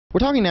We're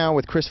talking now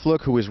with Chris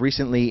Flook, who was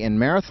recently in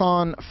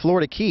Marathon,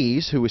 Florida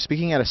Keys, who was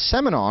speaking at a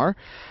seminar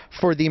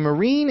for the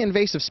marine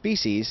invasive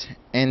species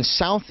in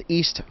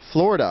southeast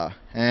Florida.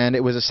 And it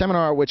was a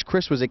seminar at which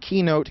Chris was a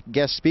keynote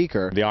guest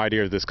speaker. The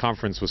idea of this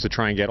conference was to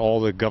try and get all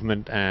the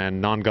government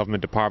and non-government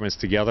departments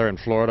together in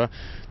Florida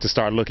to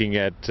start looking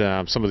at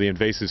some of the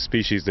invasive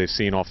species they've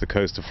seen off the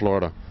coast of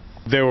Florida.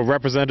 There were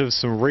representatives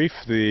from REEF,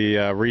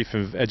 the Reef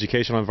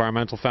Educational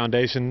Environmental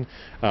Foundation,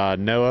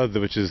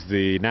 NOAA, which is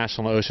the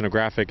National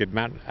Oceanographic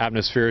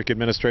Atmospheric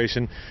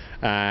Administration,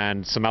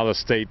 and some other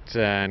state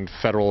and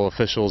federal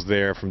officials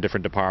there from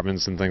different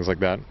departments and things like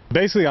that.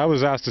 Basically, I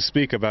was asked to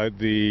speak about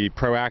the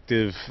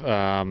proactive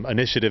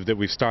initiative that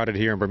we've started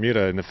here in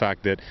Bermuda, and the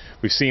fact that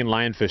we've seen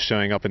lionfish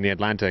showing up in the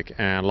Atlantic,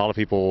 and a lot of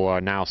people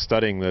are now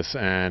studying this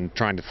and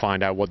trying to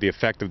find out what the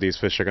effect of these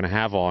fish are going to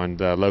have on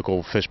the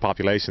local fish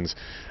populations.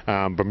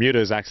 Bermuda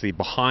is actually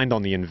behind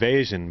on the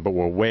invasion, but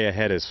we're way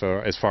ahead as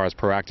far as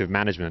proactive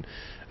management.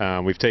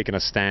 We've taken a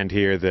stand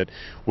here that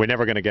we're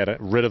never going to get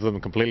rid of them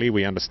completely.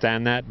 We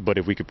understand that, but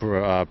if we could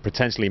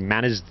potentially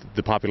manage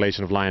the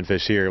population of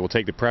lionfish here, it will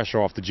take the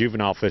pressure off the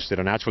juvenile fish that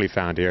are naturally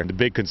found here. The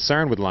big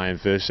concern with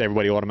lionfish,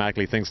 everybody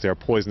automatically thinks they're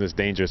poisonous,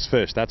 dangerous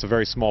fish. That's a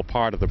very small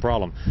part of the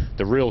problem.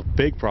 The real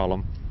big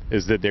problem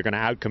is that they're going to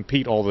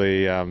outcompete all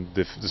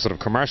the sort of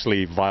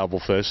commercially viable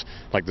fish,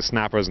 like the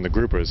snappers and the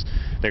groupers.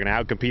 They're going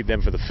to outcompete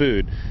them for the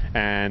food,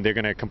 and they're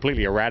going to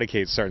completely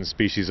eradicate certain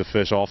species of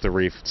fish off the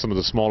reef, some of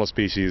the smaller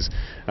species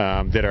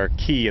that are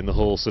key in the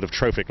whole sort of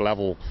trophic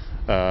level,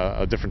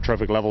 different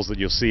trophic levels that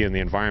you'll see in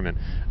the environment.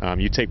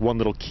 You take one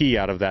little key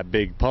out of that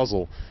big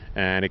puzzle,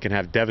 and it can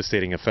have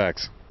devastating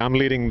effects. I'm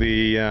leading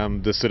the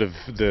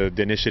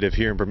initiative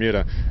here in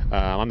Bermuda.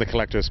 I'm the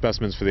collector of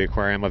specimens for the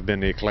aquarium. I've been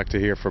the collector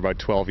here for about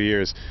 12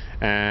 years,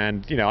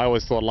 and I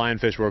always thought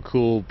lionfish were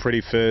cool,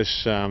 pretty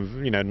fish,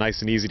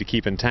 nice and easy to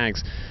keep in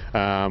tanks.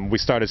 We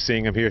started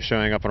seeing them here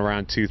showing up in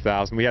around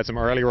 2000. We had some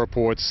early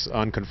reports,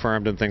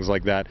 unconfirmed and things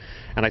like that,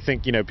 and I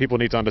think people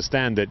need to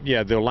understand that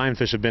the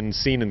lionfish have been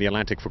seen in the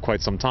Atlantic for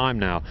quite some time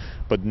now,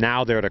 but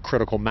now they're at a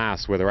critical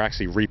mass where they're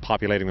actually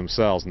repopulating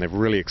themselves, and they've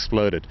really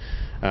exploded.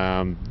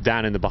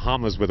 Down in the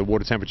Bahamas, where the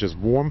water temperature is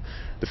warm,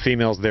 the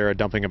females there are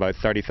dumping about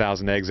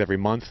 30,000 eggs every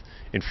month.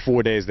 In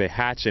 4 days they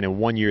hatch, and in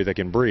 1 year they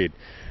can breed.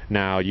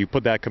 Now you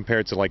put that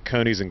compared to like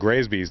conies and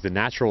graysbees, the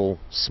natural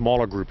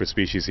smaller group of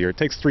species here, it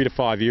takes 3 to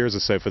 5 years or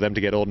so for them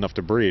to get old enough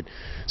to breed.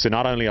 So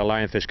not only are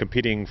lionfish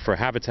competing for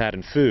habitat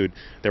and food,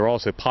 they're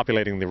also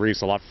populating the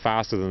reefs a lot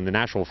faster than the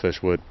natural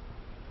fish would.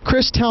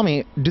 Chris, tell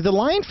me, do the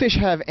lionfish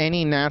have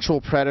any natural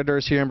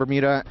predators here in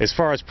Bermuda? As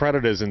far as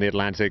predators in the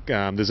Atlantic,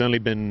 there's only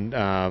been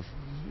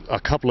a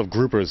couple of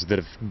groupers that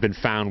have been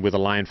found with a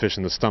lionfish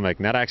in the stomach,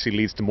 and that actually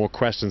leads to more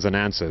questions than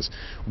answers.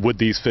 Would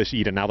these fish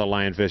eat another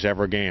lionfish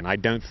ever again? I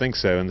don't think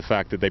so, and the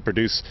fact that they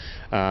produce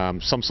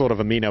some sort of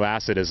amino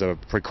acid as a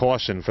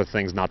precaution for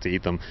things not to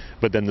eat them,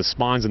 but then the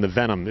spines and the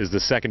venom is the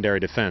secondary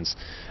defense.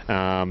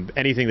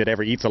 Anything that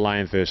ever eats a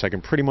lionfish, I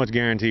can pretty much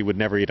guarantee would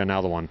never eat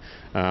another one.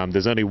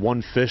 There's only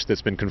one fish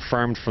that's been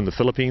confirmed from the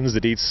Philippines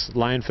that eats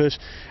lionfish,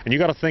 and you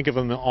got to think of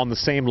them on the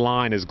same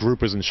line as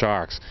groupers and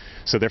sharks.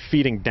 So they're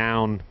feeding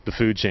down the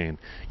food chain.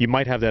 You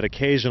might have that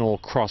occasional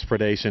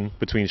cross-predation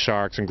between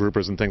sharks and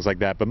groupers and things like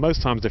that, but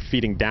most times they're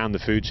feeding down the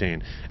food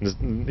chain.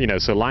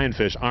 And, so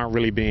lionfish aren't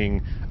really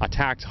being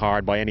attacked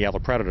hard by any other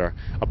predator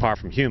apart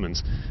from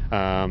humans.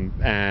 Their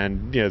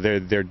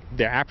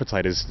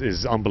appetite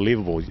is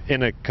unbelievable.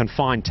 In a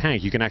confined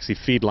tank, you can actually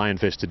feed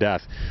lionfish to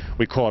death.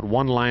 We caught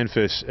one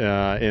lionfish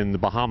in the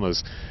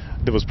Bahamas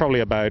that was probably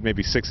about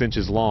maybe 6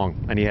 inches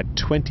long, and he had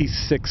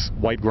 26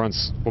 white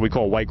grunts, what we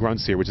call white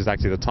grunts here, which is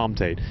actually the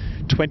tomtate.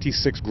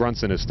 26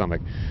 grunts in his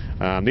stomach.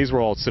 These were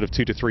all sort of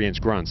 2 to 3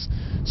 inch grunts.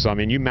 So I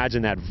mean, you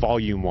imagine that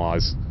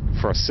volume-wise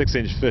for a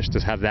 6-inch fish to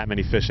have that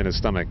many fish in his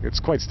stomach.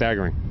 It's quite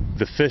staggering.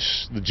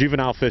 The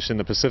juvenile fish in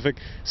the Pacific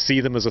see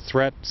them as a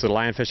threat, so the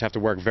lionfish have to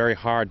work very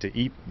hard to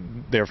eat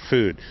their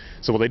food.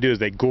 So what they do is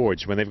they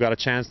gorge. When they've got a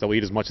chance, they'll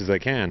eat as much as they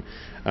can.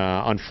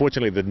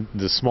 Unfortunately,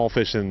 the small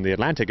fish in the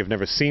Atlantic have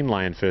never seen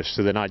lionfish,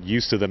 so they're not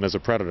used to them as a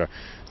predator.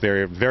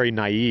 They're very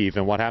naive,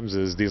 and what happens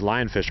is these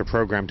lionfish are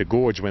programmed to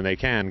gorge when they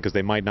can, because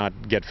they might not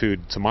get food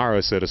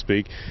tomorrow, so to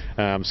speak.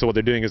 So what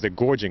they're doing is they're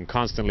gorging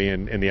constantly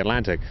in the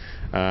Atlantic.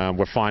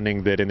 We're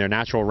finding that in their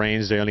natural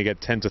range they only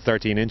get 10 to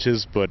 13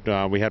 inches, but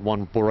we had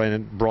one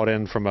brought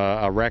in from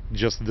a wreck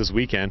just this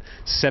weekend,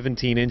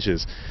 17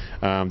 inches.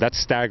 That's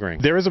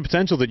staggering. There is a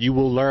potential that you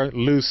will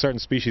lose certain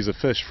species of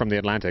fish from the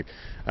Atlantic.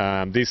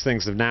 These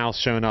things have now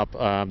shown up.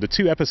 The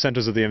two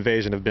epicenters of the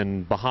invasion have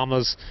been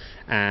Bahamas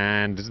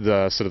and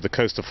the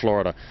coast of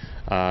Florida,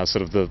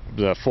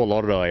 the Fort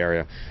Lauderdale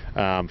area.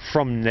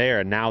 From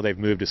there, now they've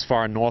moved as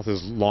far north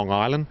as Long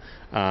Island.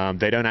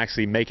 They don't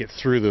actually make it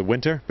through the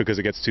winter because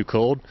it gets too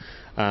cold.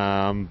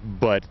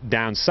 But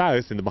down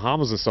south in the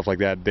Bahamas and stuff like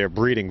that, they're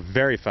breeding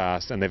very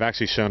fast, and they've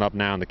actually shown up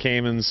now in the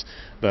Caymans,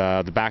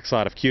 the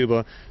backside of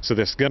Cuba. So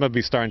they're going to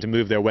be starting to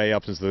move their way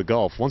up into the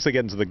Gulf. Once they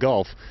get into the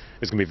Gulf,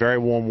 it's going to be very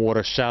warm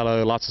water,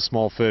 shallow, lots of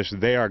small fish.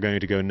 They are going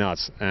to go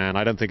nuts, and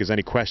I don't think there's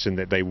any question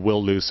that they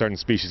will lose certain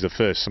species of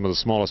fish, some of the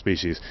smaller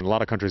species. A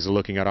lot of countries are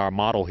looking at our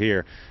model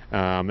here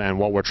and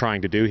what we're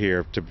trying to do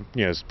here to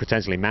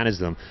potentially manage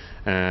them,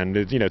 and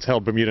it's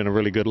held Bermuda in a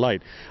really good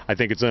light. I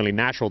think it's only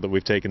natural that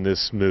we've taken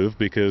this move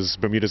because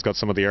Bermuda's got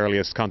some of the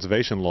earliest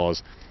conservation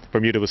laws.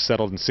 Bermuda was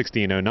settled in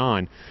 1609.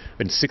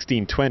 In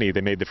 1620,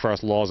 they made the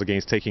first laws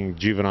against taking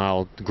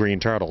juvenile green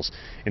turtles.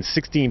 In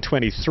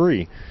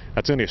 1623,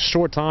 that's only a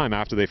short time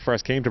after they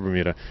first came to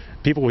Bermuda,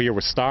 people here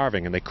were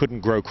starving and they couldn't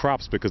grow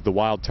crops because the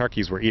wild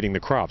turkeys were eating the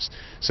crops.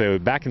 So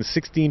back in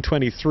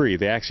 1623,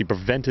 they actually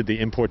prevented the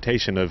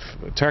importation of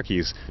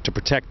turkeys to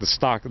protect the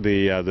stock, sort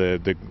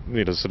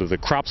of the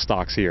crop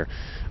stocks here.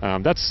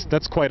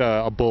 That's quite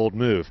a bold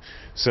move.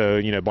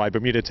 So by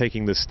Bermuda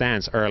taking this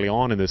stance early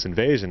on in this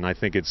invasion, I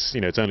think it's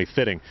only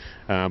fitting.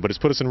 But it's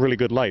put us in really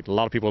good light. A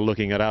lot of people are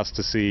looking at us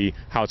to see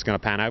how it's going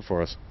to pan out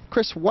for us.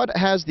 Chris, what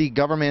has the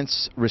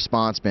government's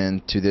response been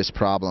to this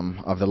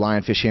problem of the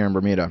lionfish here in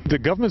Bermuda? The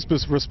government's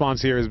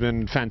response here has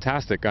been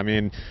fantastic. I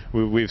mean,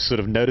 we've sort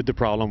of noted the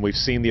problem, we've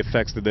seen the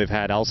effects that they've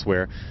had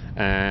elsewhere,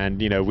 and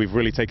we've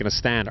really taken a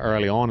stand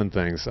early on in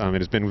things. I mean,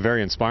 it's been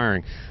very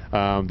inspiring.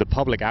 The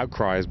public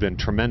outcry has been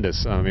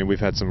tremendous. I mean, we've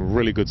had some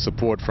really good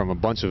support from a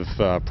bunch of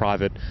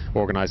private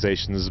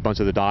organizations, a bunch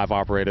of the dive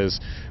operators,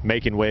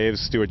 Making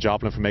Waves. Stuart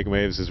Joplin from Making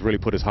Waves has really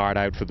put his heart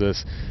out for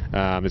this.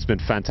 It's been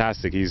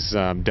fantastic. He's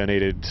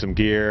donated some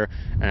gear,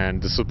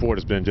 and the support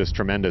has been just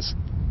tremendous.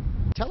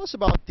 Tell us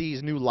about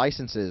these new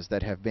licenses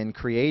that have been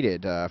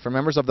created for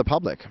members of the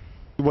public.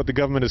 What the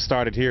government has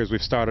started here is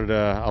we've started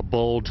a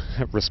bold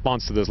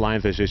response to this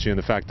lionfish issue, and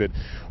the fact that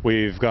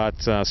we've got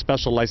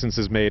special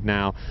licenses made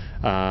now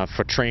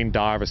for trained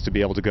divers to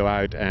be able to go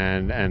out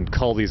and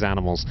cull these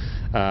animals.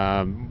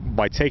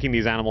 By taking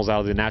these animals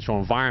out of the natural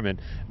environment,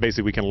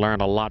 basically we can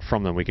learn a lot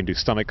from them. We can do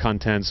stomach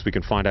contents, we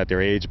can find out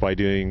their age by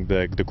doing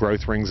the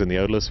growth rings in the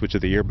otoliths, which are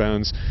the ear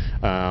bones.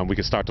 We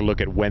can start to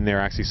look at when they're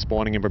actually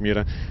spawning in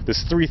Bermuda.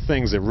 There's three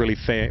things that really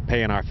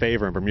pay in our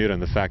favor in Bermuda,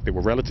 and the fact that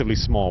we're relatively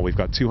small. We've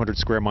got 200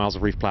 square miles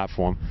of reef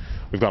platform.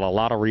 We've got a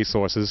lot of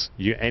resources.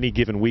 Any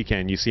given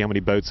weekend you see how many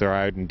boats are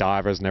out and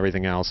divers and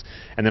everything else,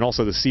 and then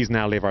also the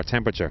seasonality of our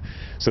temperature.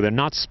 So they're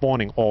not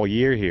spawning all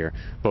year here,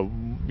 but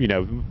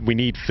we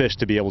need fish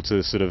to be able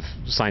to sort of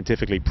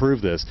scientifically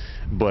prove this.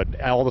 But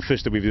all the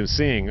fish that we've been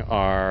seeing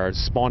are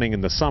spawning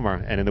in the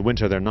summer, and in the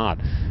winter they're not.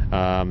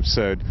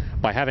 So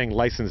by having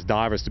licensed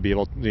divers to be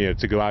able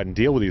to go out and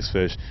deal with these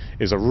fish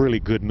is a really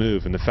good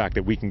move, and the fact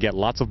that we can get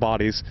lots of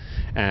bodies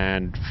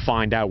and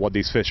find out what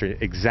these fish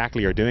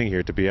exactly are doing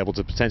here to be able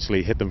to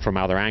potentially hit them from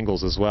other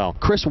angles as well.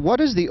 Chris,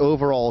 what is the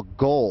overall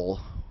goal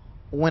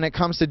when it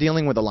comes to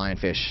dealing with the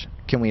lionfish?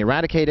 Can we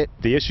eradicate it?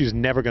 The issue is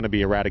never going to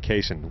be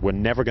eradication. We're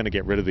never going to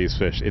get rid of these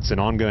fish. It's an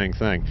ongoing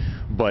thing.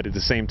 But at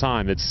the same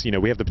time, it's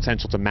we have the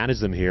potential to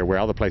manage them here where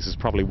other places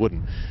probably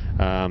wouldn't.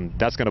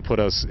 That's going to put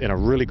us in a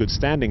really good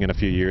standing in a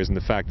few years, and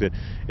the fact that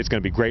it's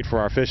going to be great for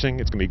our fishing,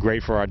 it's going to be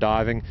great for our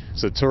diving,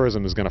 so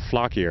tourism is going to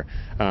flock here.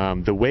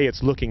 The way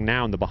it's looking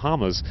now in the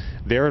Bahamas,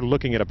 they're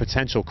looking at a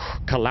potential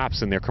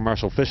collapse in their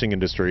commercial fishing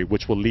industry,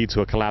 which will lead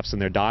to a collapse in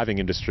their diving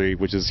industry,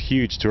 which is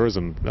huge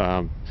tourism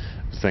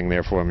thing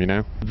there for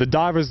them, The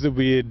divers that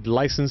we had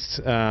licensed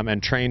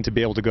and trained to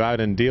be able to go out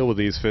and deal with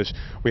these fish,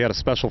 we had a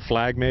special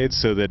flag made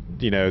so that,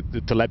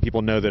 to let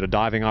people know that a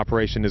diving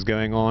operation is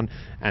going on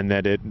and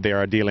that they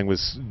are dealing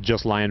with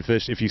just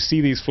lionfish. If you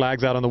see these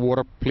flags out on the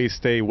water, please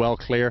stay well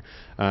clear.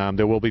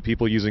 There will be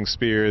people using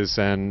spears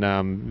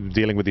and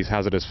dealing with these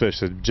hazardous fish,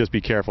 so just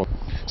be careful.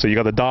 So you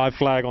got the dive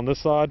flag on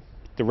this side,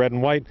 the red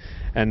and white,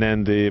 and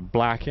then the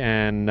black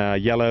and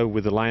yellow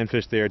with the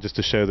lionfish there, just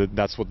to show that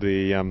that's what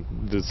the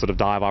sort of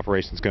dive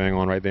operation is going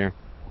on right there.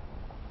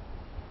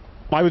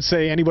 I would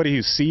say anybody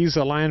who sees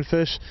a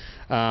lionfish,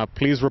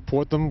 please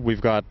report them.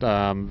 We've got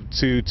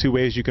two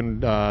ways you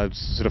can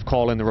sort of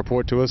call in the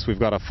report to us. We've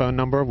got a phone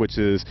number, which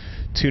is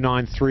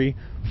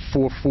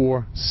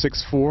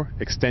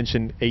 293-4464,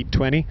 extension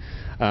 820.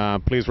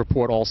 Please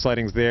report all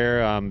sightings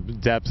there,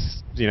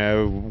 depths,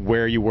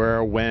 where you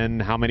were, when,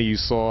 how many you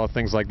saw,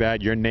 things like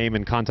that. Your name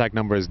and contact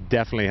numbers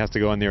definitely has to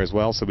go in there as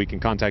well, so we can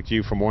contact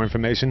you for more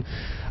information,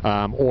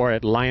 or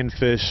at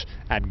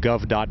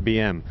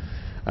lionfish@gov.bm.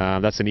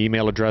 That's an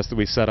email address that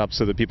we set up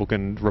so that people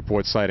can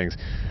report sightings.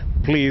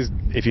 Please,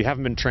 if you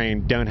haven't been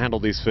trained, don't handle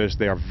these fish.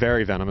 They are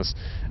very venomous.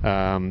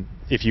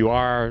 If you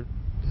are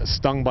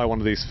stung by one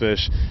of these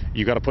fish,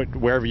 you got to put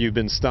wherever you've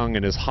been stung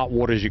in as hot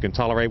water as you can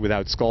tolerate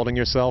without scalding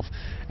yourself,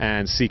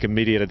 and seek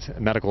immediate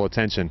medical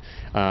attention.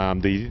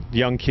 The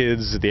young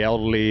kids, the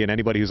elderly, and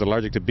anybody who's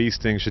allergic to bee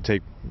stings should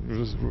take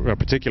a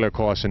particular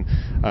caution.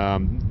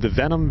 The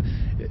venom,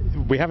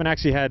 We haven't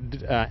actually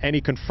had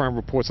any confirmed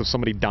reports of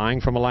somebody dying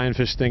from a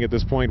lionfish sting at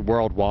this point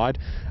worldwide,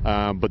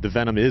 but the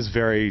venom is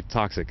very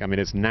toxic. I mean,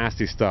 it's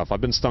nasty stuff.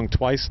 I've been stung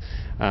twice.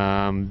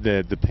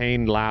 The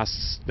pain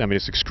lasts, I mean,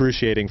 it's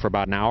excruciating for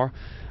about an hour.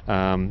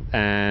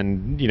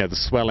 And you know, the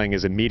swelling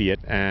is immediate,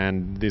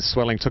 and the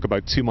swelling took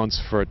about 2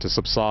 months for it to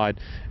subside,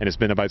 and it's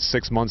been about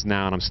 6 months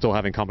now, and I'm still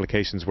having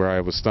complications where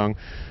I was stung.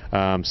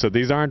 So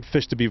these aren't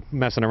fish to be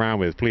messing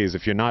around with. Please,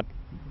 if you're not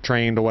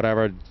trained or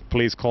whatever,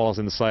 please call us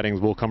in the sightings.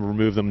 We'll come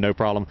remove them, no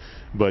problem,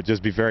 but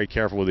just be very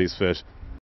careful with these fish.